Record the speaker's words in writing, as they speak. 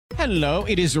Hello,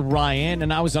 it is Ryan,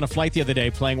 and I was on a flight the other day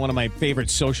playing one of my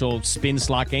favorite social spin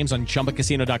slot games on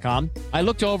ChumbaCasino.com. I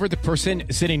looked over at the person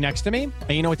sitting next to me, and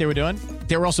you know what they were doing?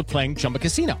 They were also playing Chumba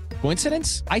Casino.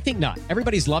 Coincidence? I think not.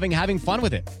 Everybody's loving having fun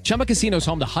with it. Chumba Casino is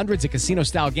home to hundreds of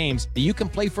casino-style games that you can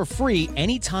play for free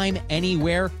anytime,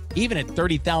 anywhere, even at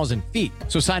 30,000 feet.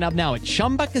 So sign up now at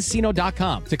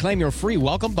ChumbaCasino.com to claim your free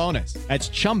welcome bonus. That's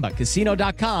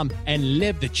ChumbaCasino.com and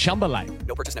live the Chumba life.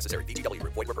 No purchase necessary. VGW.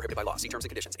 Void where prohibited by law. See terms and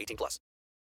conditions. 18+.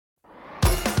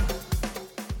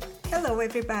 Hello,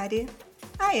 everybody.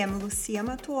 I am Lucia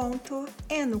Matuonto,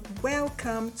 and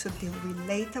welcome to the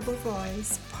Relatable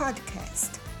Voice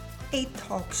podcast, a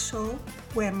talk show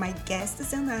where my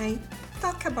guests and I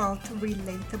talk about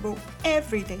relatable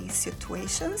everyday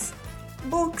situations,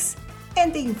 books,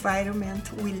 and the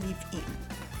environment we live in.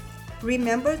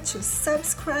 Remember to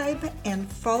subscribe and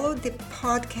follow the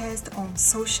podcast on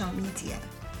social media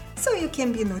so you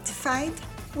can be notified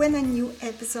when a new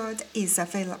episode is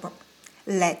available.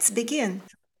 Let's begin.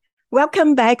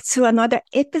 Welcome back to another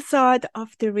episode of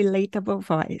the Relatable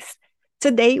Voice.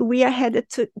 Today we are headed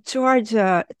to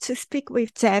Georgia to speak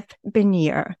with Jeff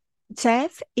Bernier.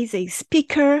 Jeff is a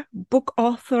speaker, book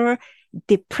author,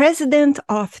 the president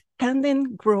of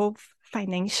Tandem Growth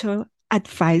Financial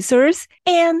Advisors,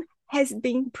 and has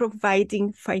been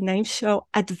providing financial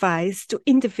advice to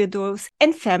individuals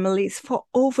and families for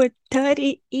over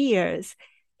 30 years.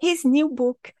 His new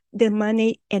book, The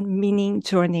Money and Meaning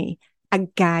Journey, A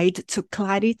Guide to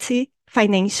Clarity,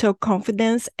 Financial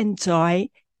Confidence, and Joy,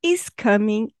 is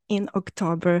coming in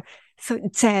October. So,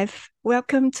 Jeff,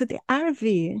 welcome to the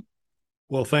RV.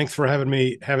 Well, thanks for having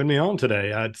me on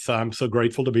today. I'm so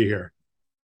grateful to be here.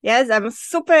 Yes, I'm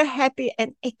super happy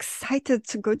and excited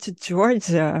to go to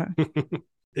Georgia.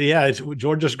 Yeah,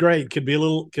 Georgia's great. Could be a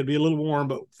little warm,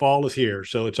 but fall is here,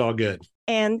 so it's all good.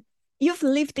 And you've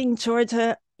lived in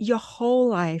Georgia your whole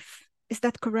life. Is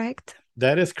that correct?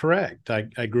 That is correct.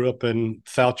 I grew up in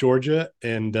South Georgia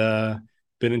and been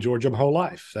in Georgia my whole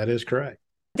life. That is correct.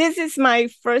 This is my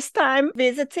first time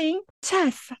visiting.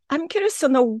 Jeff, I'm curious to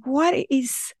know, what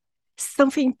is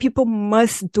something people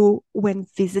must do when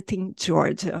visiting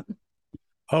Georgia?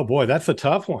 Oh boy, that's a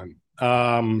tough one.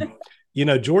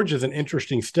 Georgia is an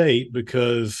interesting state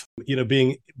because,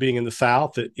 being in the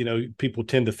South, people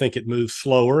tend to think it moves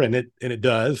slower, and it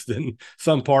does than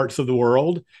some parts of the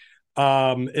world.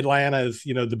 Atlanta is,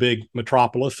 the big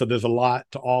metropolis, so there's a lot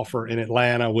to offer in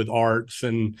Atlanta with arts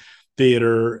and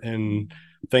theater and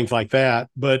things like that.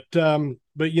 But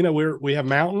we have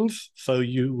mountains, so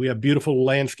we have beautiful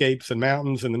landscapes and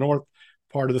mountains in the north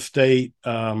part of the state.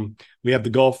 We have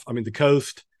the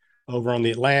coast over on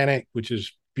the Atlantic, which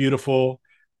is beautiful.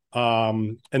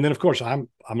 And then of course I'm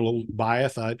a little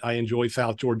biased. I enjoy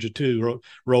South Georgia too,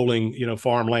 rolling,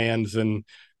 farmlands and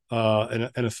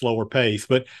a slower pace.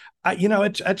 But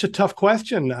it's a tough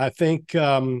question. I think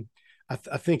I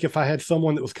think if I had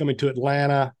someone that was coming to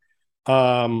Atlanta,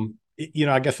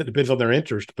 I guess it depends on their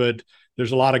interest, but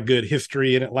there's a lot of good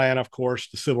history in Atlanta. Of course,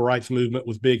 the civil rights movement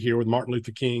was big here with Martin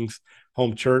Luther King's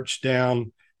home church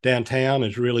downtown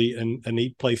is really a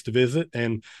neat place to visit.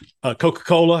 And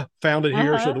Coca-Cola founded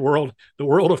here. So the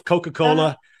world of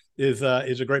Coca-Cola is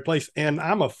a great place. And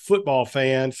I'm a football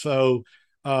fan. So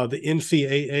the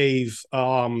NCAA's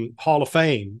Hall of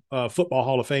Fame, Football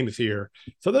Hall of Fame is here.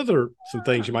 So those are some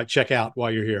things you might check out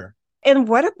while you're here. And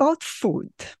what about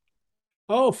food?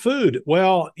 Oh, food.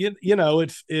 Well,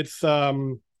 it's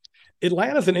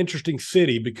Atlanta's an interesting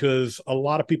city because a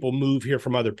lot of people move here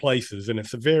from other places, and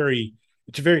it's a very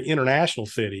international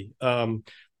city. The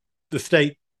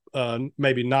state,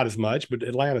 maybe not as much, but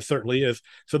Atlanta certainly is.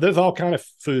 So there's all kind of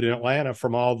food in Atlanta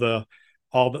from all the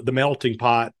melting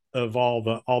pot of all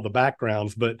the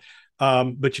backgrounds. But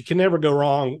you can never go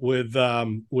wrong with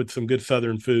some good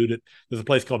Southern food. There's a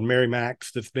place called Mary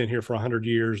Mac's that's been here for 100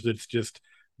 years. That's just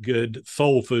good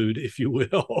soul food, if you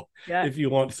will, yeah. If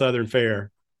you want Southern fare.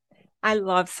 I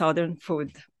love Southern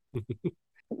food.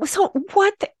 So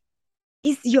what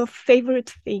is your favorite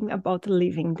thing about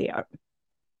living there?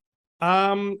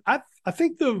 I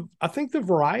think the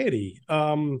variety.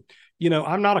 I'm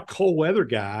not a cold weather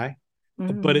guy,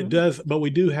 but we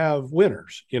do have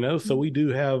winters, so we do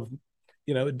have,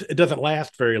 it doesn't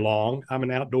last very long. I'm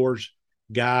an outdoors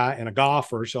guy and a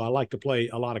golfer, so I like to play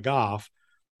a lot of golf.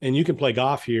 And you can play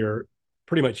golf here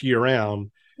pretty much year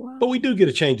round. Wow. But we do get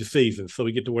a change of seasons. So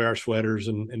we get to wear our sweaters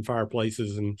and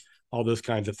fireplaces and all those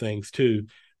kinds of things too.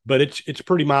 But it's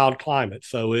pretty mild climate.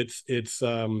 So it's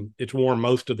warm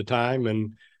most of the time.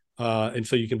 And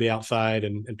so you can be outside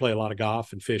and play a lot of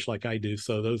golf and fish like I do.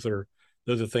 So those are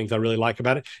things I really like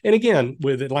about it. And again,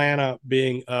 with Atlanta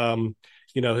being,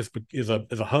 is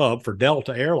a hub for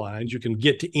Delta Airlines. You can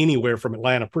get to anywhere from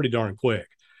Atlanta pretty darn quick.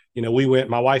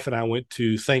 My wife and I went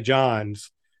to St.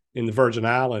 John's in the Virgin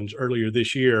Islands earlier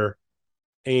this year.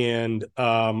 And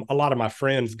a lot of my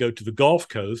friends go to the Gulf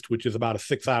Coast, which is about a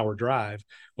 6-hour drive.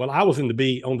 Well, I was on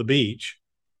the beach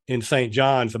in St.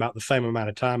 John's about the same amount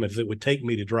of time as it would take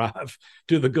me to drive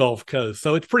to the Gulf Coast.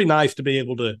 So it's pretty nice to be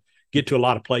able to get to a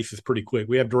lot of places pretty quick.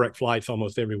 We have direct flights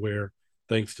almost everywhere,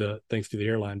 thanks to the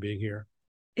airline being here.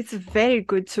 It's very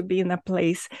good to be in a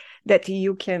place that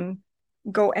you can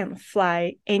go and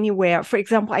fly anywhere. For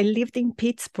example, I lived in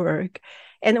Pittsburgh,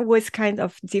 and it was kind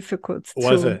of difficult.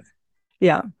 Was it?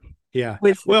 Yeah. Yeah.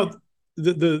 Well,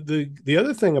 the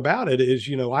other thing about it is,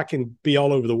 I can be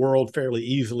all over the world fairly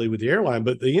easily with the airline.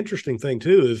 But the interesting thing,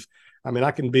 too, is,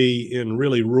 I can be in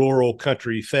really rural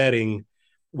country setting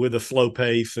with a slow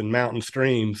pace and mountain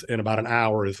streams in about an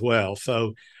hour as well.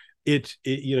 So I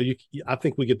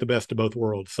think we get the best of both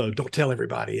worlds. So don't tell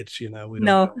everybody. It's,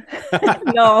 no,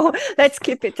 no, let's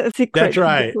keep it a secret. That's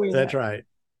right. That's right.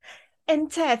 And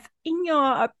Ted, in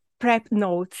your prep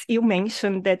notes, you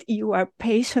mentioned that you are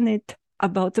passionate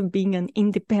about being an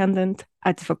independent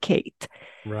advocate.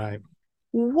 Right.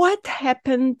 What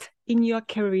happened in your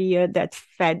career that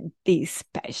fed this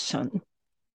passion?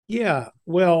 Yeah,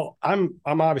 well, I'm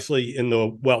obviously in the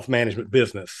wealth management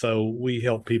business, so we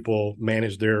help people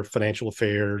manage their financial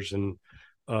affairs and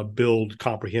build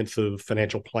comprehensive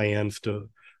financial plans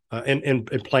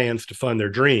and plans to fund their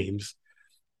dreams.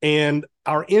 And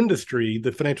our industry,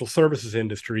 the financial services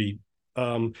industry,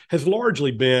 has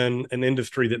largely been an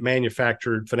industry that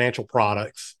manufactured financial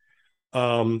products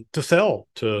to sell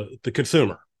to the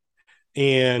consumer.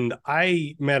 And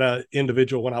I met an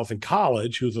individual when I was in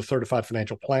college who was a certified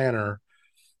financial planner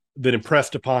that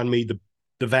impressed upon me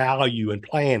the value in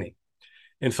planning.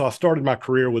 And so I started my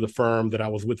career with a firm that I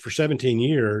was with for 17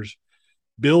 years,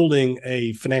 building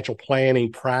a financial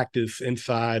planning practice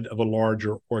inside of a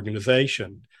larger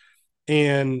organization.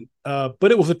 And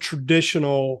but it was a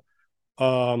traditional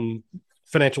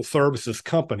financial services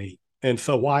company. And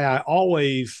so why I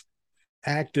always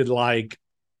acted like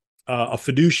a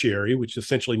fiduciary, which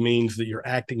essentially means that you're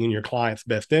acting in your client's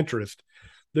best interest,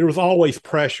 there was always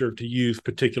pressure to use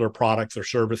particular products or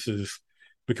services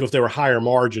because they were higher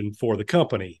margin for the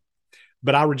company.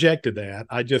 But I rejected that.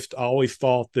 I just always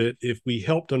thought that if we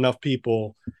helped enough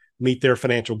people meet their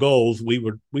financial goals, we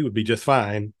would be just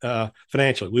fine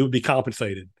financially. We would be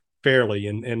compensated fairly,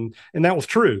 and that was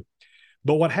true.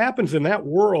 But what happens in that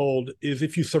world is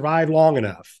if you survive long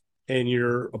enough and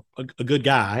you're a good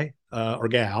guy or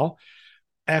gal,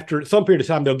 after some period of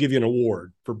time, they'll give you an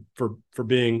award for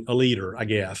being a leader, I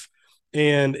guess.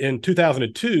 And in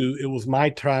 2002, it was my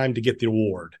time to get the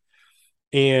award.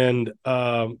 And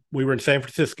we were in San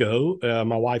Francisco.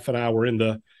 My wife and I were in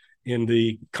the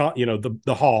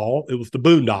hall. It was the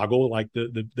boondoggle, like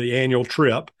the annual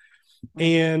trip.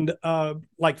 And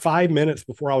like 5 minutes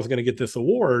before I was going to get this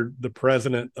award, the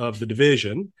president of the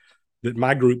division that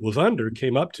my group was under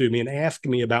came up to me and asked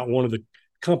me about one of the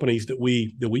companies that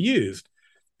we used.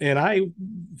 And I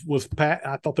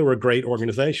thought they were a great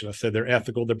organization. I said, they're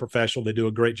ethical, they're professional, they do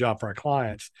a great job for our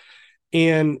clients.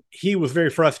 And he was very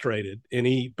frustrated. And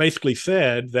he basically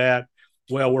said that,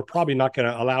 well, we're probably not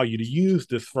going to allow you to use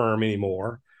this firm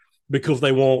anymore because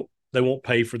they won't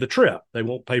pay for the trip. They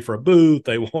won't pay for a booth.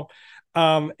 They won't.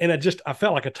 And I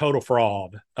felt like a total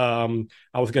fraud. I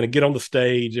was going to get on the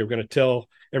stage. They were going to tell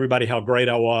everybody how great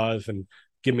I was and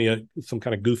give me some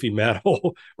kind of goofy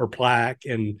medal or plaque.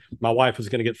 And my wife was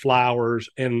going to get flowers.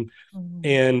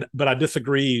 But I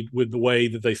disagreed with the way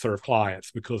that they serve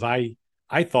clients because I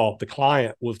thought the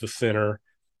client was the center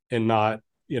and not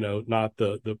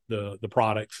the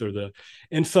products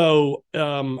and so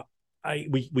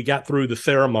we got through the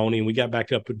ceremony and we got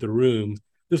back up at the room.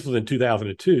 This was in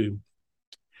 2002.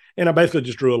 And I basically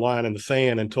just drew a line in the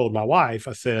sand and told my wife,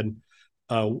 I said,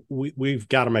 we've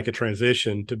got to make a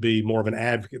transition to be more of an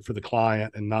advocate for the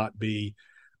client and not be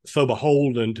so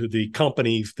beholden to the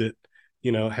companies that,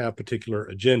 have particular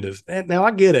agendas. And now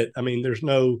I get it. I mean,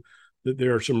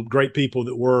 there are some great people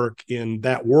that work in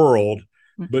that world.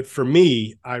 But for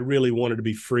me, I really wanted to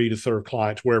be free to serve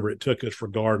clients wherever it took us,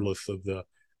 regardless of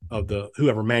the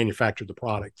whoever manufactured the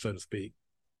product, so to speak.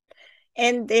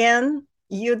 And then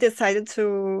you decided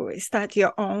to start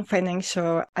your own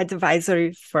financial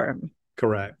advisory firm.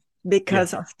 Correct.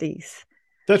 Because of this.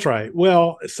 That's right.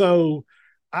 Well, so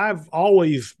I've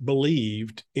always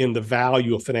believed in the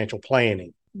value of financial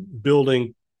planning,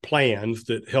 building plans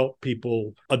that help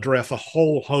people address a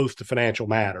whole host of financial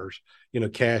matters,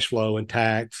 cash flow and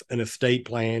tax and estate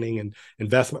planning and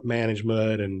investment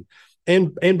management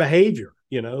and behavior,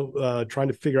 trying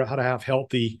to figure out how to have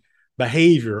healthy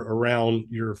behavior around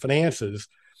your finances.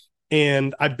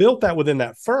 And I built that within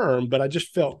that firm, but I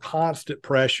just felt constant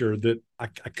pressure that I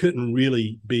couldn't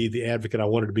really be the advocate I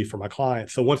wanted to be for my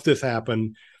clients. So once this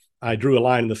happened, I drew a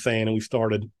line in the sand and we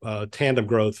started Tandem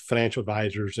Growth Financial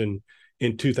Advisors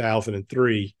in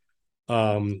 2003.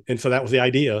 And so that was the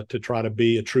idea, to try to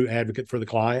be a true advocate for the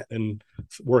client and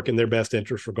work in their best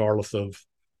interest, regardless of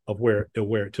where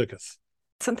it took us.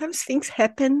 Sometimes things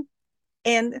happen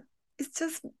and it's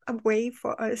just a way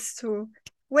for us to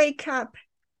wake up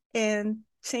and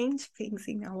change things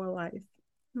in our life.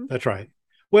 That's right.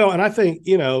 Well, and I think,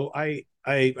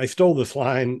 I stole this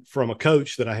line from a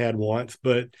coach that I had once,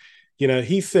 but,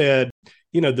 he said,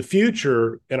 the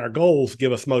future and our goals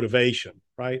give us motivation,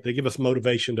 right? They give us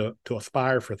motivation to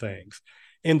aspire for things.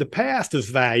 And the past is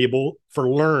valuable for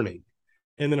learning.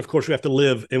 And then, of course, we have to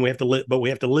live in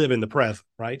the present,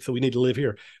 right? So we need to live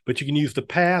here. But you can use the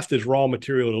past as raw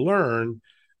material to learn.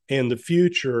 And the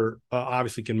future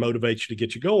obviously can motivate you to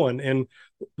get you going. And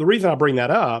the reason I bring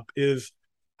that up is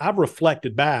I've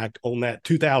reflected back on that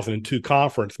 2002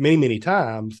 conference many, many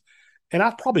times, and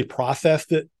I've probably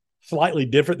processed it slightly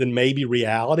different than maybe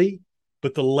reality,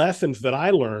 but the lessons that I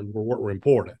learned were what were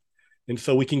important. And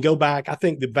so we can go back. I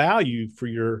think the value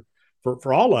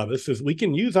for all of us is we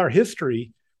can use our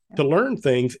history to learn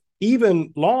things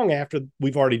even long after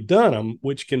we've already done them,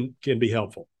 which can be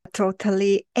helpful.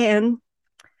 Totally. And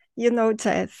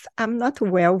Jeff, I'm not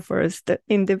well versed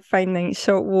in the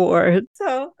financial world.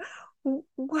 So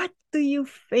what do you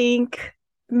think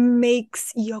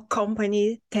makes your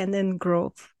company Tandem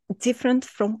Growth different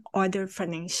from other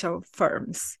financial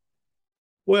firms?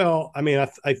 Well, I mean,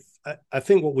 I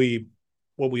think what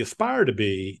we aspire to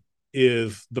be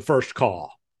is the first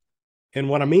call. And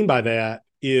what I mean by that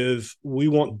is we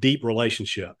want deep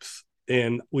relationships,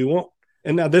 and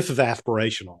now this is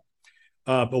aspirational.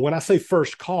 But when I say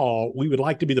first call, we would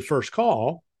like to be the first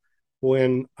call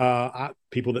when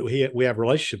people that we have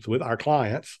relationships with, our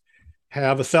clients,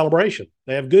 have a celebration.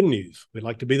 They have good news. We'd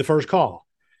like to be the first call.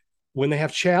 When they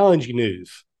have challenging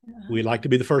news, we'd like to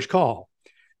be the first call.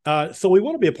 So we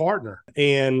want to be a partner.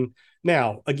 And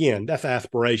now, again, that's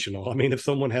aspirational. I mean, if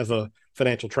someone has a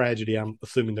financial tragedy, I'm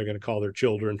assuming they're going to call their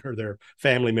children or their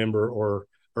family member or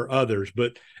others.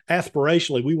 But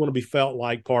aspirationally, we want to be felt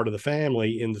like part of the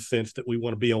family in the sense that we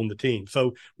want to be on the team.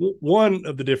 So one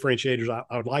of the differentiators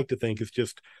I would like to think is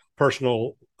just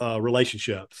personal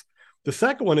relationships. The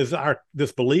second one is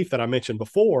this belief that I mentioned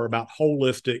before about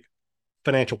holistic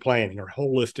financial planning or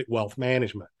holistic wealth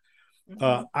management.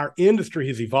 Our industry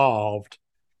has evolved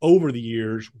over the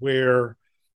years where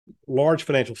large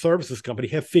financial services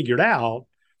companies have figured out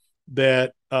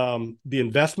that the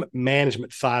investment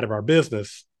management side of our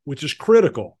business, which is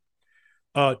critical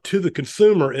to the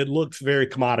consumer, it looks very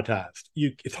commoditized.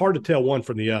 It's hard to tell one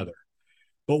from the other.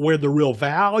 But where the real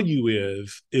value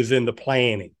is in the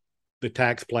planning, the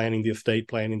tax planning, the estate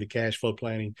planning, the cash flow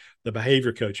planning, the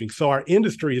behavior coaching. So our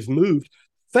industry has moved,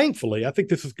 thankfully, I think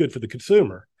this is good for the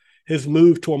consumer, has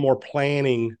moved to a more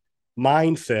planning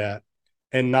mindset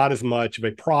and not as much of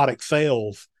a product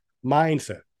sales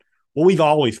mindset. Well, we've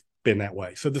always been that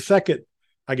way. So the second,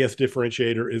 I guess,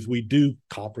 differentiator is we do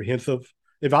comprehensive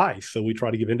advice. So we try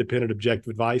to give independent,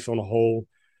 objective advice on a whole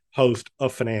host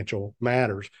of financial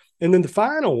matters. And then the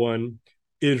final one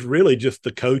is really just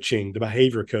the coaching, the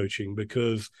behavior coaching,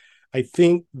 because I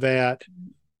think that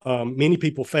many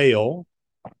people fail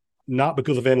not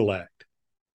because of intellect.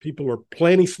 People are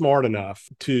plenty smart enough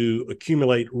to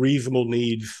accumulate reasonable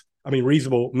means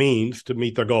to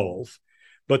meet their goals.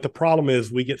 But the problem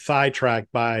is we get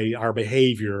sidetracked by our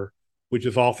behavior, which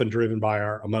is often driven by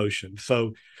our emotions.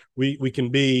 So we can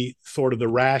be sort of the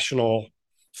rational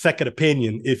second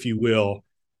opinion, if you will,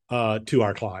 to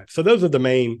our clients. So those are the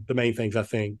main things, I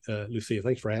think. Lucia,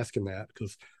 thanks for asking that,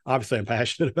 because obviously I'm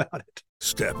passionate about it.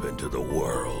 Step into the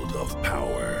world of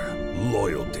power,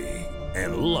 loyalty,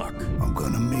 and luck. I'm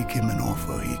gonna make him an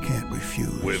offer he can't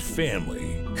refuse. With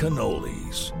family,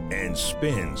 cannolis, and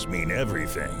spins mean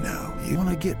everything. Now, you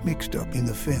wanna get mixed up in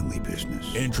the family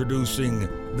business. Introducing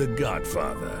The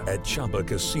Godfather at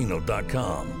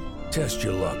ChumbaCasino.com. Test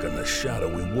your luck in the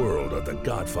shadowy world of The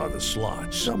Godfather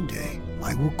slot. Someday,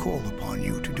 I will call upon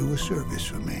you to do a service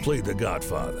for me. Play The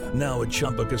Godfather now at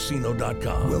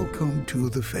ChumbaCasino.com. Welcome to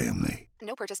the family.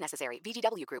 No purchase necessary.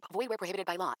 VGW Group. Void where prohibited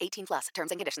by law. 18+.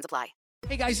 Terms and conditions apply.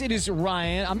 Hey guys, it is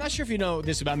Ryan. I'm not sure if you know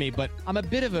this about me, but I'm a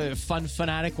bit of a fun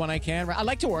fanatic when I can. I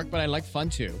like to work, but I like fun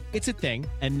too. It's a thing.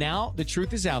 And now the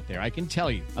truth is out there. I can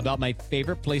tell you about my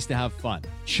favorite place to have fun.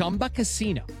 Chumba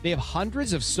Casino. They have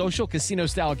hundreds of social casino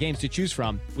style games to choose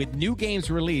from, with new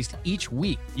games released each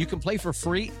week. You can play for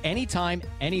free anytime,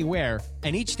 anywhere,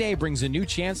 and each day brings a new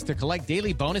chance to collect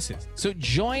daily bonuses. So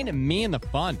join me in the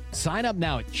fun. Sign up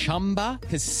now at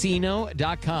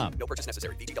ChumbaCasino.com. No purchase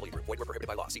necessary. VGW Group. Void where prohibited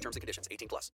by law. See terms and conditions.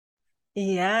 18+.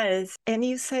 Yes. And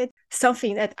you said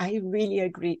something that I really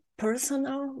agree.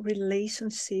 Personal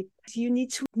relationship, you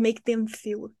need to make them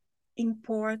feel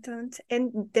important,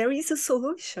 and there is a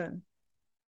solution.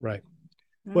 Right.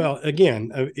 Well,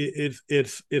 again,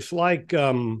 it's like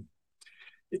there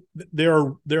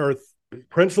are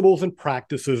principles and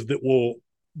practices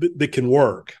that can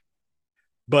work,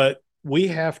 but we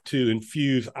have to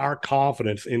infuse our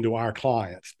confidence into our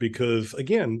clients, because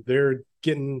again, they're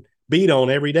getting beat on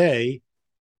every day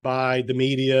by the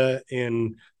media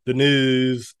and the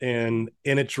news, and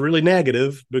it's really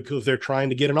negative because they're trying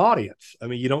to get an audience. I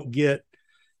mean, you don't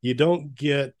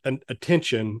get an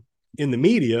attention in the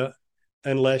media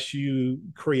unless you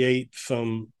create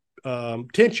some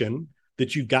tension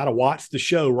that you've got to watch the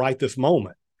show right this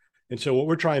moment. And so what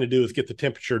we're trying to do is get the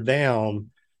temperature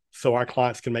down so our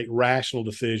clients can make rational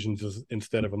decisions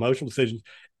instead of emotional decisions.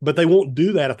 But they won't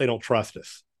do that if they don't trust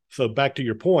us. So back to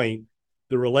your point,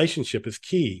 the relationship is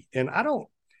key. And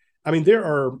there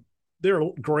are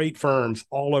great firms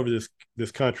all over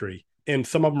this country, and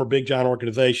some of them are big giant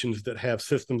organizations that have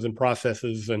systems and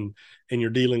processes, and you're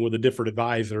dealing with a different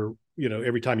advisor,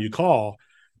 every time you call.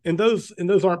 And those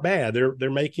aren't bad.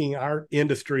 They're making our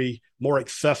industry more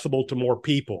accessible to more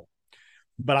people.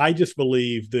 But I just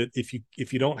believe that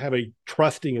if you don't have a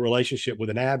trusting relationship with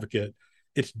an advocate,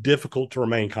 it's difficult to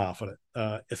remain confident,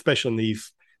 especially in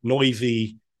these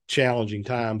noisy, challenging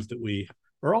times that we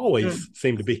are always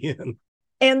seem to be in.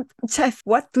 And Jeff,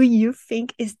 what do you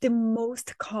think is the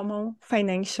most common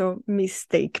financial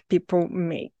mistake people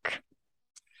make?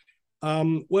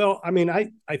 Well, I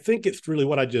think it's really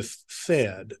what I just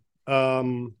said. I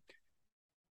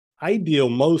deal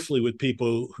mostly with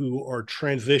people who are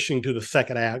transitioning to the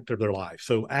second act of their life.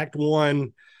 So act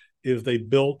one is they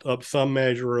built up some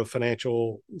measure of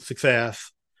financial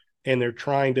success, and they're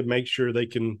trying to make sure they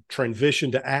can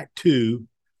transition to act two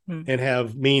and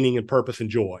have meaning and purpose and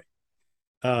joy.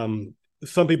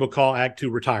 Some people call act two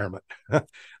retirement. But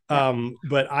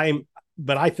I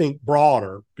think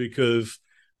broader, because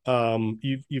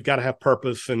you've got to have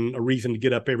purpose and a reason to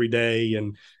get up every day.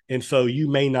 And so you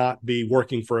may not be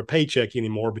working for a paycheck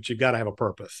anymore, but you've got to have a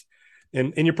purpose.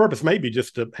 And your purpose may be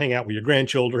just to hang out with your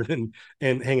grandchildren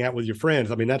and hang out with your friends.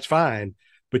 I mean, that's fine,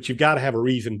 but you've got to have a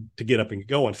reason to get up and get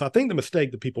going. So I think the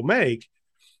mistake that people make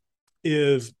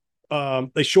is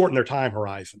they shorten their time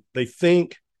horizon. They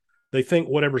think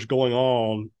whatever's going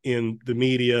on in the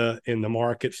media, in the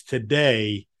markets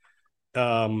today,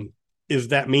 is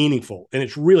that meaningful. And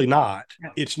it's really not.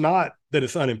 Yeah. It's not that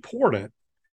it's unimportant.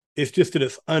 It's just that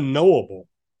it's unknowable.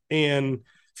 And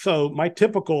so my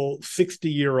typical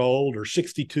 60-year-old or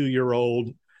 62-year-old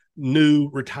new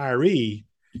retiree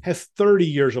has 30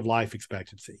 years of life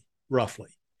expectancy,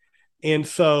 roughly. And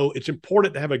so it's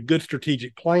important to have a good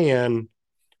strategic plan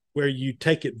where you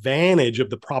take advantage of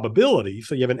the probability.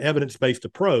 So you have an evidence-based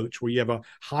approach where you have a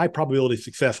high probability of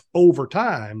success over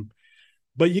time,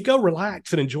 but you go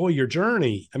relax and enjoy your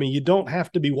journey. I mean, you don't have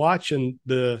to be watching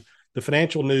the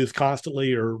financial news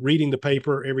constantly or reading the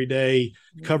paper every day,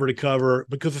 cover to cover,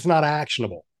 because it's not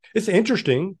actionable. It's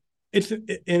interesting. It's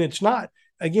not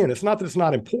that it's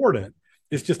not important.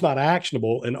 It's just not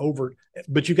actionable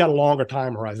but you got a longer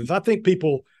time horizon. So I think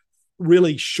people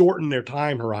really shorten their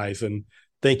time horizon,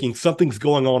 thinking something's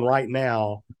going on right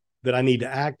now that I need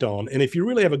to act on. And if you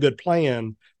really have a good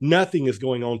plan, nothing is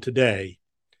going on today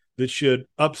that should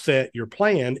upset your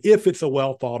plan if it's a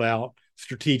well thought out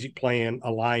strategic plan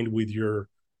aligned with your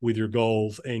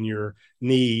goals and your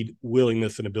need,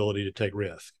 willingness, and ability to take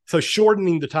risks. So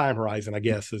shortening the time horizon, I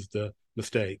guess, is the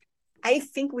mistake. I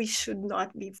think we should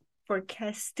not be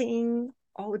forecasting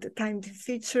all the time the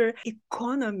future.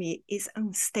 Economy is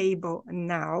unstable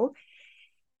now.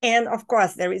 And of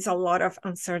course, there is a lot of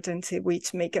uncertainty,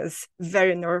 which makes us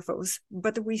very nervous,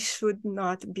 but we should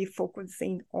not be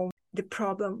focusing on the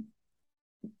problem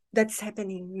that's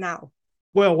happening now.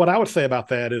 Well, what I would say about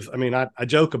that is, I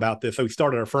joke about this. So we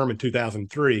started our firm in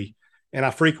 2003, and I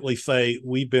frequently say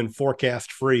we've been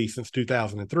forecast free since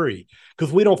 2003,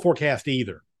 because we don't forecast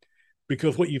either.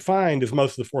 Because what you find is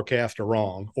most of the forecasts are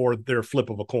wrong, or they're a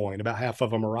flip of a coin. About half of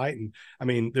them are right.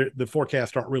 And the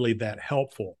forecasts aren't really that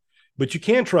helpful. But you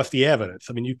can trust the evidence.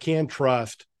 You can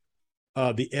trust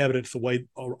the evidence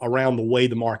around the way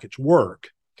the markets work,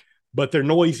 but they're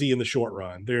noisy in the short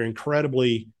run. They're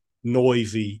incredibly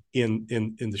noisy in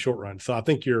the short run. So I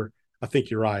think you're I think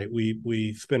you're right.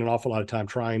 We spend an awful lot of time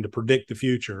trying to predict the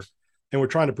future, and we're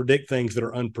trying to predict things that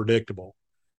are unpredictable.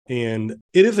 And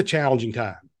it is a challenging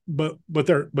time, but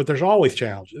there's always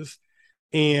challenges.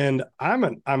 And I'm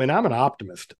an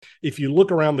optimist. If you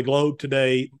look around the globe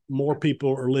today, more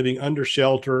people are living under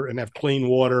shelter and have clean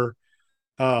water,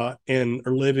 and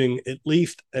are living at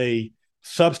least a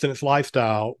subsistence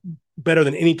lifestyle better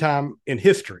than any time in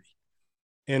history.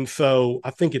 And so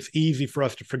I think it's easy for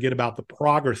us to forget about the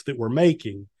progress that we're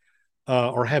making,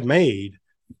 or have made.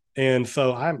 And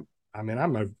so I'm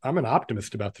an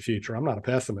optimist about the future. I'm not a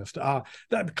pessimist.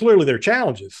 Clearly there are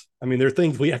challenges. I mean, there are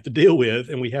things we have to deal with,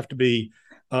 and we have to be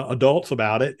adults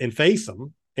about it and face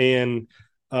them, and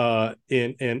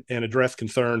address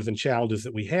concerns and challenges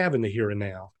that we have in the here and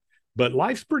now. But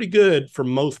life's pretty good for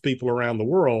most people around the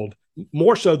world,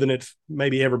 more so than it's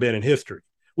maybe ever been in history.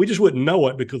 We just wouldn't know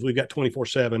it because we've got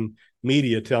 24/7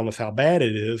 media telling us how bad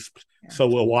it is. Yeah. So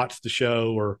we'll watch the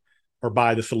show or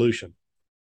buy the solution.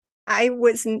 I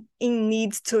was in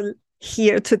need to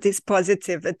hear to this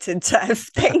positivity, Jeff.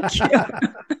 Thank you.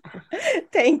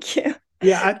 Thank you.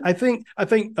 Yeah, I think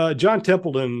John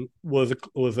Templeton was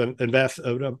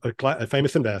a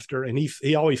famous investor, and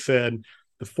he always said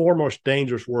the four most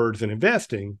dangerous words in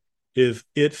investing is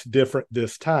 "it's different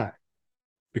this time,"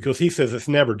 because he says it's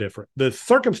never different. The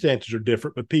circumstances are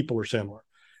different, but people are similar.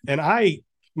 And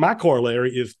my corollary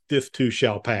is "this too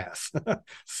shall pass."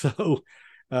 So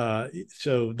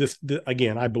this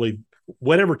again, I believe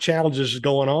whatever challenges is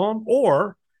going on,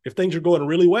 or if things are going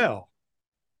really well,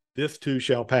 this too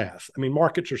shall pass. I mean,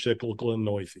 markets are cyclical and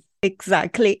noisy.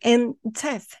 Exactly. And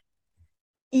Jeff,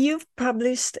 you've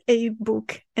published a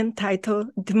book entitled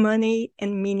The Money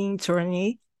and Meaning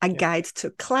Journey, a guide to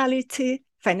clarity,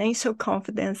 financial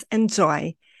confidence, and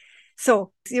joy.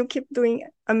 So you keep doing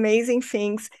amazing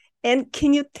things. And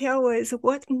can you tell us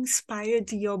what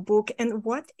inspired your book and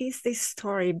what is the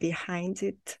story behind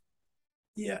it?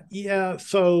 Yeah.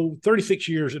 So 36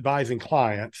 years advising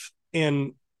clients,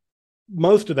 and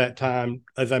most of that time,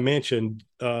 as I mentioned,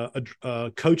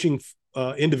 coaching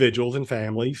individuals and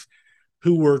families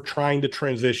who were trying to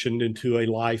transition into a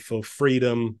life of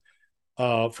freedom,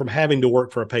 from having to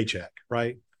work for a paycheck,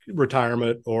 right?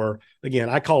 Retirement, or again,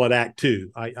 I call it Act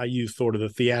Two. I use sort of the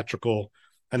theatrical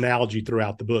analogy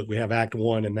throughout the book. We have Act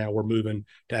One, and now we're moving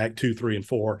to Act 2, 3, and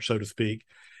 4, so to speak.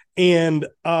 And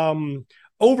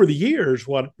over the years,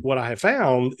 what I have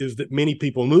found is that many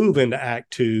people move into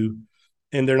Act Two,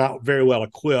 and they're not very well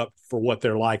equipped for what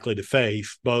they're likely to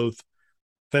face, both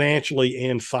financially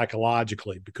and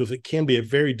psychologically, because it can be a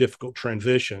very difficult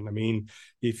transition. I mean,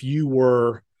 if you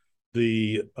were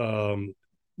the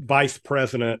vice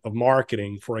president of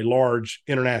marketing for a large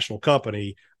international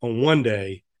company on one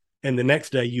day, and the next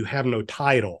day you have no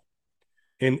title,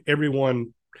 and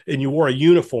you wore a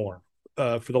uniform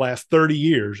for the last 30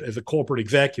 years as a corporate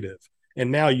executive,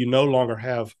 and now you no longer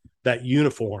have that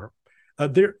uniform,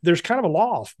 there's kind of a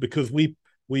loss, because we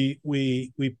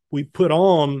put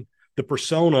on the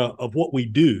persona of what we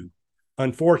do,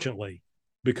 unfortunately,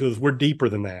 because we're deeper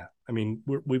than that. I mean,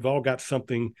 we've all got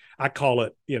something. I call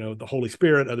it, the Holy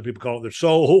Spirit. Other people call it their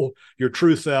soul, your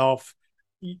true self,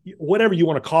 whatever you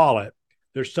want to call it.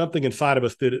 There's something inside of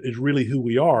us that is really who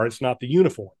we are. It's not the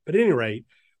uniform. But at any rate,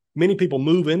 many people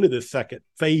move into this second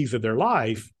phase of their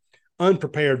life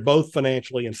unprepared, both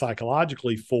financially and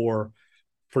psychologically, for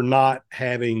not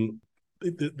having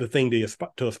the thing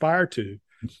to aspire to.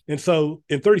 And so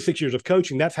in 36 years of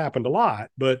coaching, that's happened a lot.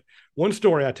 But one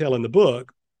story I tell in the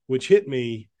book, which hit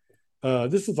me,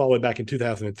 this is all the way back in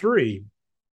 2003,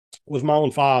 was my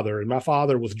own father. And my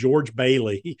father was George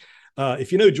Bailey.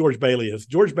 If you know who George Bailey is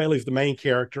the main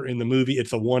character in the movie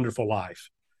It's a Wonderful Life,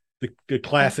 the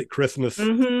classic Christmas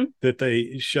that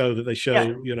they show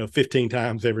 15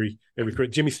 times every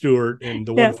Jimmy Stewart and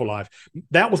The Wonderful Life.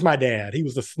 That was my dad. He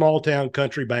was a small town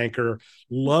country banker,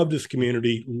 loved his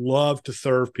community, loved to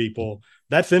serve people.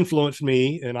 That's influenced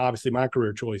me and obviously my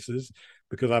career choices,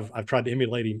 because I've tried to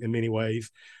emulate him in many ways.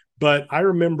 But I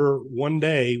remember one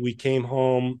day we came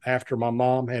home after my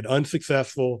mom had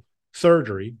unsuccessful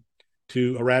surgery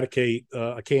to eradicate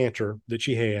a cancer that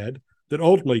she had that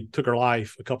ultimately took her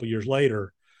life a couple of years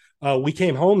later. We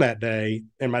came home that day,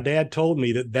 and my dad told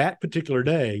me that particular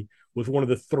day was one of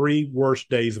the 3 worst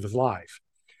days of his life.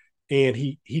 And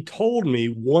he told me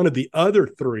one of the other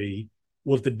 3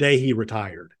 was the day he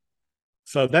retired.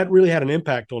 So that really had an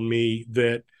impact on me,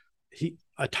 that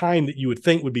a time that you would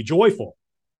think would be joyful.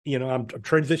 I'm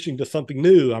transitioning to something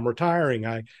new. I'm retiring.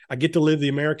 I get to live the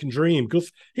American dream,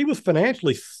 because he was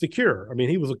financially secure. I mean,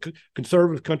 he was a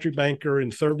conservative country banker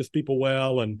and served his people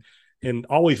well, and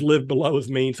always lived below his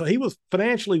means. So he was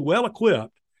financially well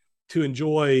equipped to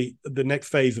enjoy the next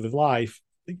phase of his life,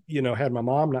 had my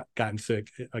mom not gotten sick,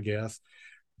 I guess,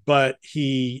 but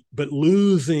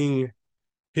losing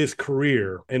his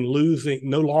career and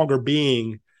no longer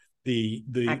being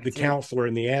the counselor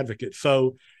and the advocate.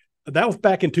 So that was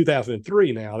back in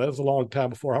 2003. Now that was a long time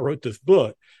before I wrote this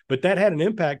book, but that had an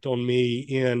impact on me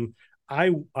in I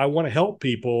want to help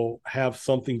people have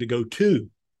something to go to,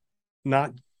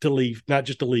 not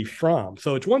just to leave from.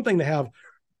 So it's one thing to have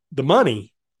the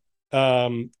money,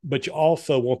 but you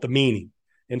also want the meaning.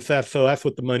 And so that's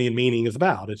what the money and meaning is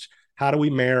about. It's how do we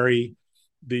marry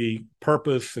the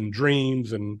purpose and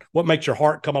dreams and what makes your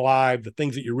heart come alive, the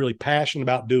things that you're really passionate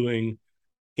about doing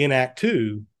in Act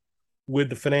Two, with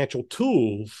the financial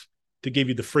tools to give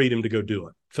you the freedom to go do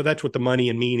it. So that's what the money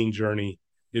and meaning journey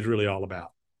is really all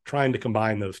about, trying to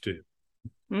combine those two.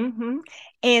 Mm-hmm.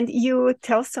 And you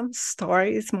tell some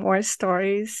more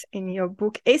stories in your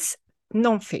book. It's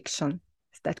nonfiction.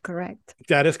 Is that correct?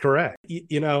 That is correct.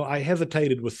 I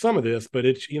hesitated with some of this, but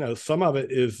it's, some of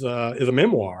it is a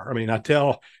memoir. I mean,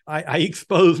 I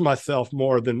expose myself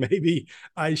more than maybe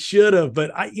I should have,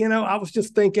 but I was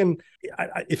just thinking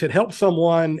if it helps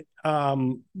someone,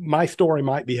 my story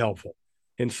might be helpful.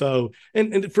 And so,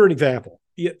 and for an example,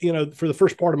 for the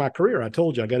first part of my career, I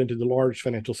told you I got into the large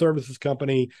financial services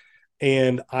company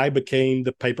and I became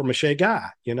the paper mache guy.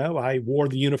 I wore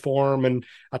the uniform and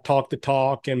I talked the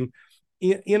talk and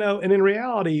in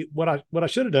reality, what I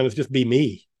should have done is just be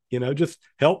me, just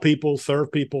help people,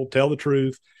 serve people, tell the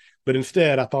truth. But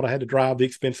instead, I thought I had to drive the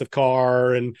expensive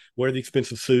car and wear the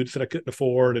expensive suits that I couldn't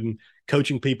afford and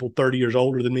coaching people 30 years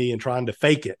older than me and trying to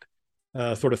fake it,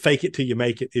 sort of fake it till you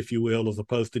make it, if you will, as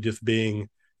opposed to just being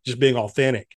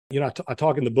authentic. I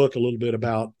talk in the book a little bit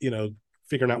about,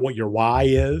 figuring out what your why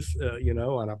is, and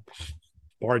I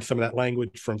borrowed some of that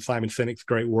language from Simon Sinek's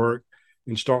great work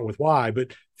and Start With Why,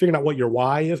 but figuring out what your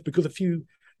why is, because if you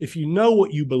know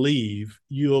what you believe,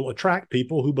 you'll attract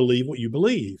people who believe what you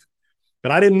believe.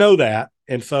 But I didn't know that.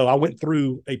 And so I went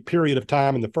through a period of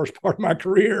time in the first part of my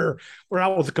career where I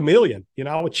was a chameleon.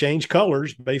 I would change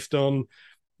colors based on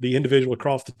the individual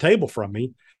across the table from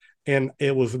me. And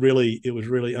it was really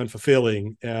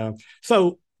unfulfilling.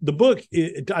 So the book,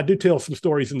 I do tell some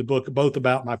stories in the book, both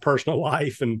about my personal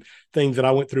life and things that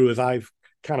I went through as I've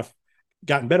kind of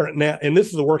gotten better at now. And this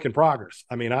is a work in progress.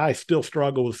 I mean, I still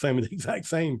struggle with the exact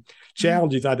same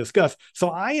challenges I discussed. So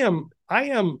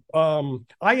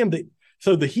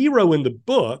the hero in the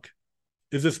book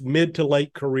is this mid to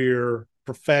late career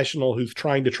professional who's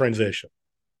trying to transition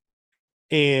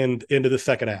and into the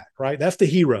second act, right? That's the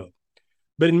hero.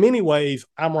 But in many ways,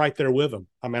 I'm right there with him.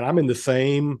 I mean,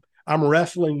 I'm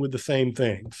wrestling with the same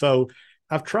thing. So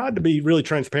I've tried to be really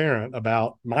transparent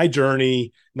about my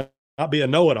journey, not be a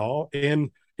know-it-all, and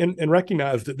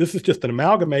recognize that this is just an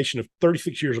amalgamation of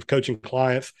 36 years of coaching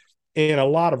clients and a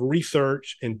lot of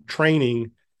research and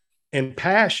training and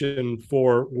passion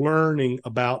for learning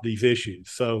about these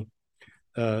issues. So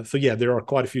yeah, there are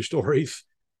quite a few stories,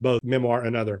 both memoir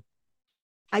and other.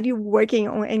 Are you working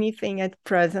on anything at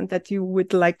present that you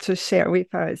would like to share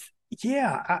with us?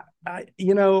 Yeah, I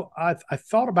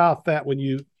thought about that when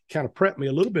you kind of prepped me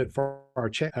a little bit for our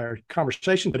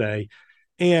conversation today.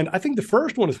 And I think the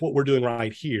first one is what we're doing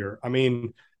right here. I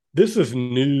mean, this is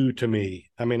new to me.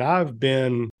 I mean, I've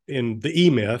been in the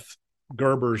E-Myth,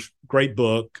 Gerber's great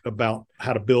book about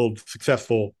how to build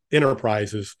successful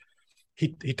enterprises.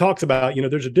 He talks about,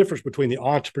 there's a difference between the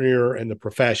entrepreneur and the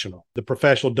professional. The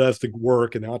professional does the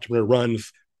work and the entrepreneur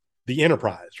runs the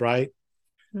enterprise, right?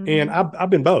 Mm-hmm. And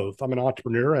I've been both. I'm an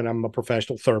entrepreneur and I'm a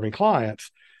professional serving clients,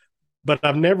 but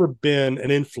I've never been an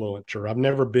influencer. I've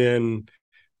never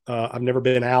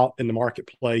been out in the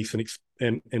marketplace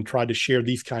and tried to share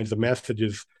these kinds of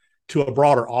messages to a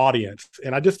broader audience.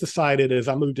 And I just decided as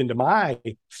I moved into my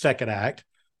second act,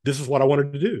 this is what I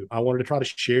wanted to do. I wanted to try to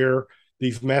share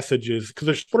these messages because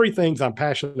there's three things I'm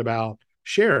passionate about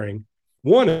sharing.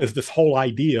 One is this whole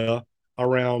idea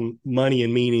around money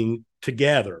and meaning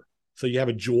together. So you have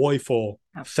a joyful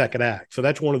second act. So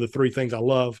that's one of the three things I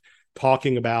love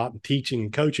talking about and teaching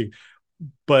and coaching.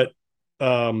 But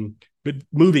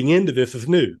moving into this is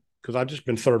new because I've just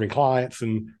been serving clients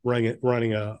and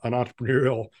running an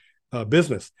entrepreneurial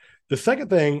business. The second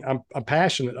thing I'm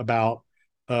passionate about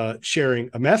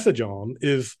sharing a message on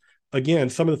is, again,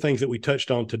 some of the things that we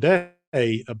touched on today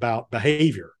about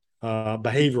behavioral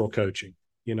coaching,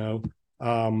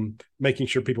 making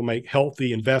sure people make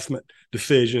healthy investment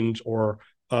decisions or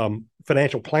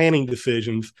financial planning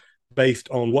decisions based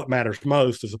on what matters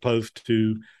most as opposed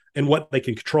to, and what they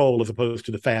can control as opposed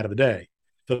to the fad of the day.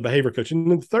 So behavior coaching.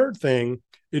 And the third thing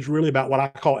is really about what I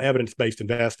call evidence-based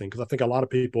investing, because I think a lot of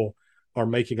people are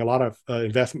making a lot of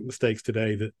investment mistakes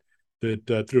today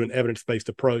that through an evidence-based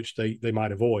approach they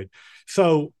might avoid.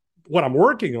 So what I'm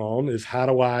working on is how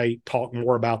do I talk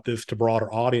more about this to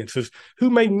broader audiences who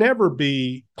may never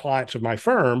be clients of my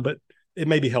firm, but it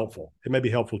may be helpful. It may be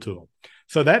helpful to them.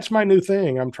 So that's my new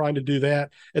thing. I'm trying to do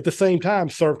that. At the same time,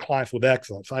 serve clients with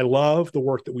excellence. I love the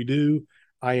work that we do.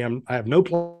 I have no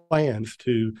plans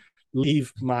to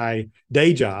leave my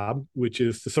day job, which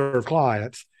is to serve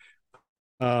clients,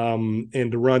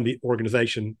 and to run the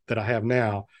organization that I have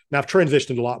now. Now I've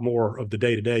transitioned a lot more of the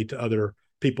day-to-day to other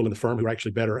people in the firm who are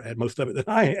actually better at most of it than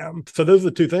I am. So those are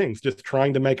the two things, just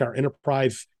trying to make our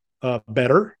enterprise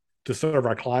better, to serve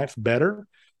our clients better,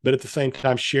 but at the same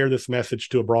time, share this message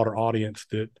to a broader audience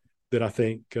that I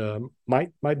think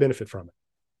might benefit from it.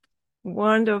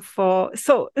 Wonderful.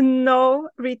 So no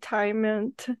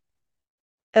retirement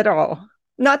at all?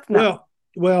 Not now.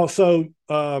 So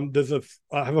I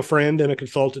have a friend and a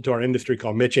consultant to our industry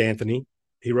called Mitch Anthony.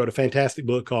 He wrote a fantastic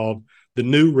book called The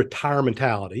New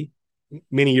Retirementality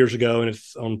many years ago, and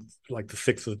it's on like the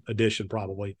 6th edition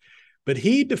probably. But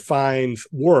he defines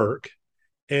work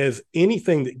as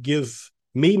anything that gives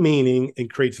me meaning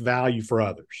and creates value for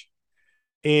others.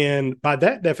 And by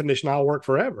that definition, I'll work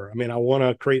forever. I mean, I want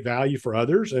to create value for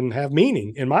others and have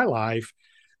meaning in my life.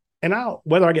 And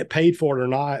whether I get paid for it or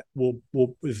not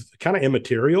is kind of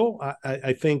immaterial.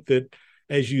 I think that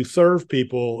as you serve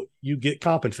people, you get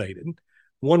compensated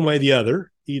one way or the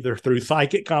other, either through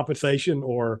psychic compensation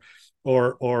or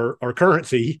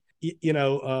currency. There's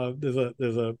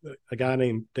a guy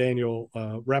named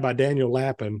Rabbi Daniel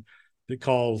Lapin that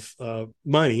calls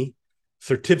money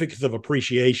certificates of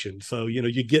appreciation. So,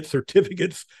 you get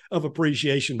certificates of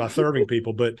appreciation by serving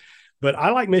people. But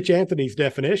I like Mitch Anthony's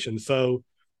definition. So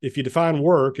if you define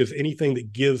work as anything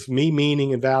that gives me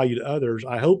meaning and value to others,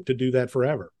 I hope to do that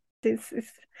forever. This is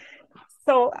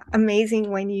so amazing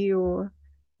when you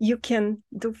can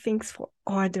do things for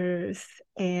others.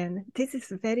 And this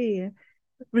is very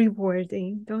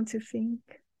rewarding, don't you think?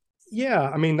 Yeah,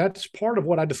 I mean, that's part of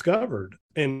what I discovered.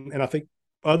 And I think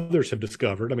others have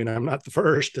discovered. I mean, I'm not the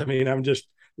first. I mean, I'm just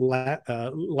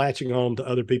latching on to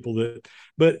other people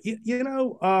but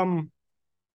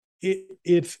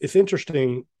it's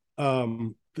interesting.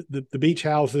 The beach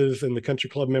houses and the country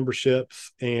club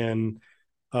memberships and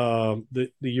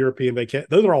the European vacation,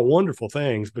 those are all wonderful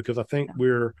things, because I think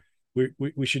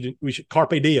we should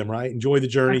carpe diem, right? Enjoy the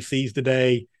journey, seize the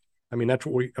day. I mean, that's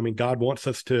what God wants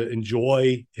us to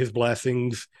enjoy his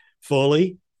blessings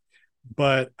fully.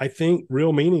 But I think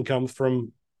real meaning comes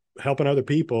from helping other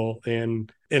people.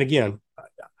 And again,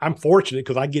 I'm fortunate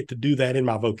because I get to do that in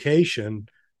my vocation.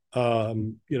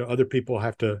 Other people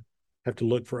have to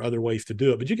look for other ways to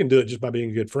do it, but you can do it just by being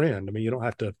a good friend. I mean, you don't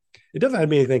have to, it doesn't have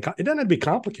to be anything, it doesn't have to be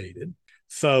complicated.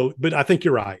 So, but I think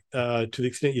you're right. To the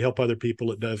extent you help other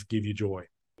people, it does give you joy.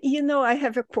 I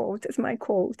have a quote as my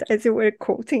quote, as you were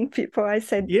quoting people. I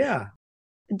said, yeah,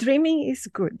 dreaming is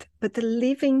good, but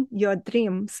living your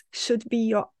dreams should be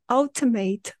your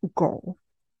ultimate goal.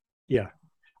 Yeah.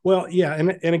 Well, yeah.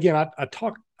 And again, I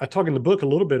talk in the book a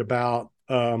little bit about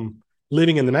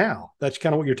living in the now. That's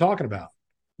kind of what you're talking about.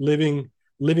 Living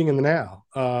in the now,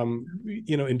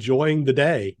 enjoying the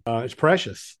day. It's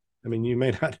precious. I mean, you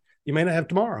may not have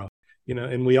tomorrow,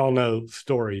 and we all know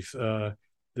stories that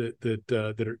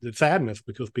sadden us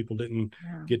because people didn't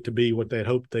get to be what they had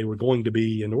hoped they were going to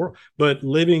be in the world. But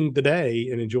living the day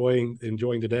and enjoying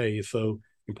the day is so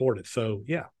important. So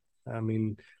yeah, I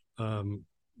mean, I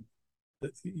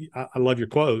love your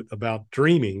quote about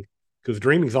dreaming, because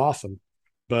dreaming is awesome,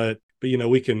 but we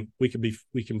can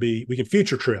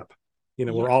future trip.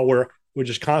 We're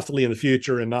just constantly in the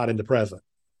future and not in the present.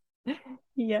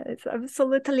 Yes,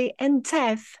 absolutely. And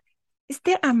Jeff, is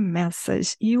there a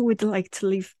message you would like to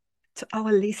leave to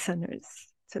our listeners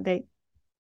today?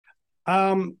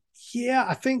 Yeah,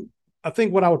 I think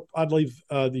what I'd leave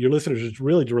your listeners is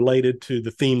really related to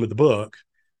the theme of the book,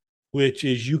 which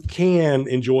is you can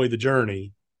enjoy the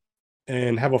journey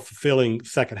and have a fulfilling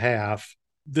second half.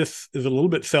 This is a little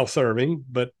bit self-serving,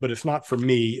 but it's not for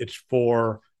me. It's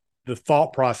for the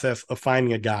thought process of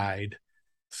finding a guide.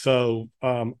 So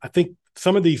I think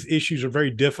some of these issues are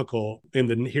very difficult in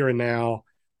the here and now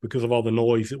because of all the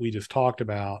noise that we just talked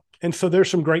about. And so there's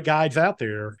some great guides out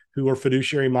there who are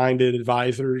fiduciary-minded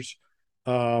advisors.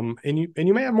 And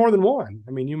you may have more than one.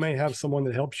 I mean, you may have someone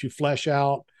that helps you flesh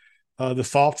out the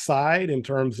soft side in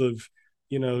terms of,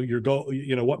 your goal,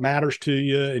 what matters to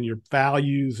you and your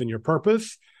values and your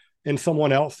purpose, and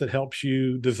someone else that helps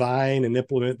you design and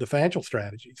implement the financial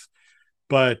strategies.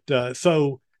 But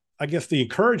so I guess the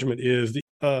encouragement is,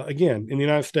 again, in the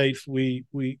United States, we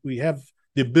have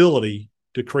the ability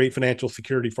to create financial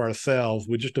security for ourselves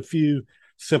with just a few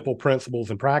simple principles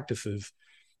and practices,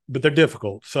 but they're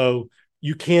difficult. So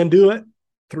you can do it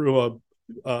through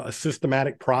a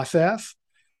systematic process.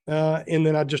 And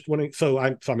then I just want to, so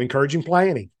I'm encouraging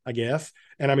planning, I guess,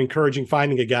 and I'm encouraging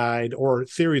finding a guide or a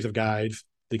series of guides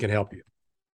that can help you.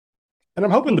 And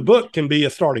I'm hoping the book can be a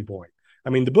starting point. I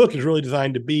mean, the book is really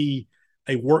designed to be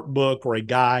a workbook or a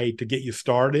guide to get you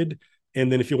started.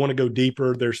 And then if you want to go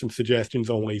deeper, there's some suggestions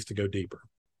on ways to go deeper.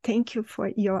 Thank you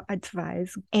for your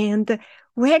advice. And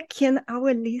where can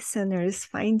our listeners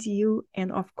find you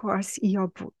and, of course, your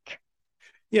book?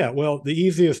 Yeah, well, the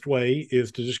easiest way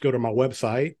is to just go to my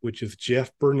website, which is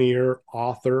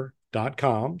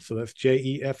jeffberniereauthor.com. So that's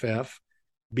JEFFBERNIER,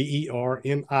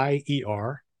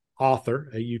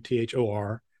 author,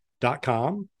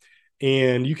 AUTHOR.com.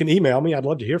 And you can email me. I'd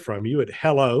love to hear from you at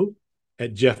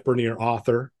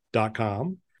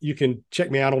hello@jeffberniereauthor.com. You can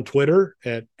check me out on Twitter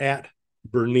at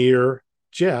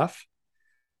BernierJeff.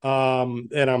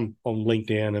 And I'm on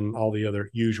LinkedIn and all the other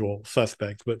usual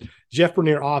suspects, but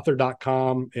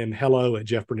jeffberniereauthor.com and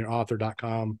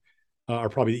hello@jeffberniereauthor.com are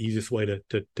probably the easiest way to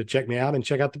check me out and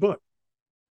check out the book.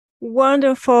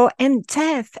 Wonderful. And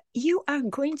Jeff, you are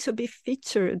going to be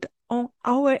featured on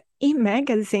our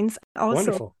e-magazines also.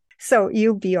 Wonderful. So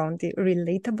you'll be on the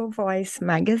Relatable Voice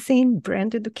magazine,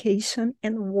 Brand Education,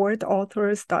 and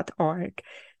wordauthors.org.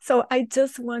 So I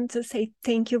just want to say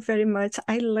thank you very much.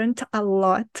 I learned a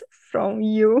lot from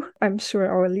you. I'm sure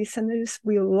our listeners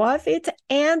will love it.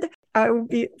 And I will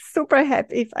be super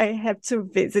happy if I have to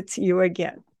visit you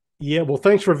again. Yeah, well,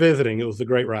 thanks for visiting. It was a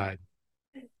great ride.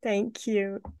 Thank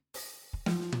you.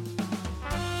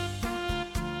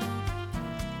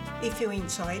 If you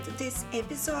enjoyed this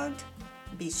episode,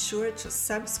 be sure to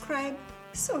subscribe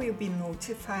so you'll be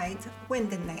notified when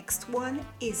the next one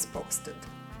is posted.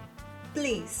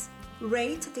 Please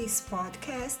rate this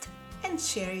podcast and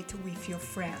share it with your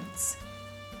friends.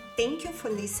 Thank you for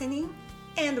listening,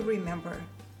 and remember,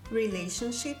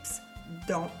 relationships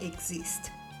don't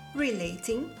exist.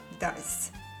 Relating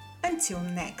does. Until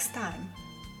next time.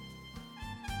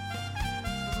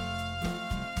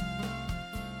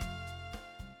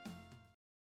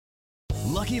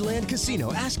 Lucky Land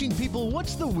Casino, asking people,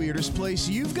 what's the weirdest place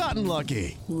you've gotten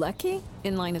lucky? Lucky?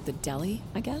 In line at the deli,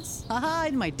 I guess? Aha,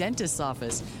 in my dentist's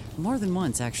office. More than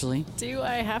once, actually. Do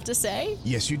I have to say?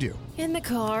 Yes, you do. In the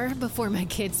car before my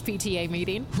kids' PTA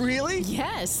meeting. Really?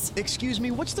 Yes. Excuse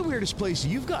me, what's the weirdest place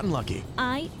you've gotten lucky?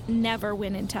 I never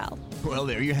win and tell. Well,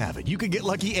 there you have it. You can get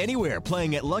lucky anywhere,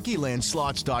 playing at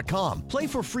LuckyLandSlots.com. Play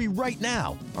for free right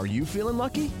now. Are you feeling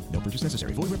lucky? No purchase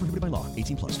necessary. Void where prohibited by law.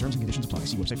 18+. Terms and conditions apply.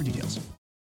 See website for details.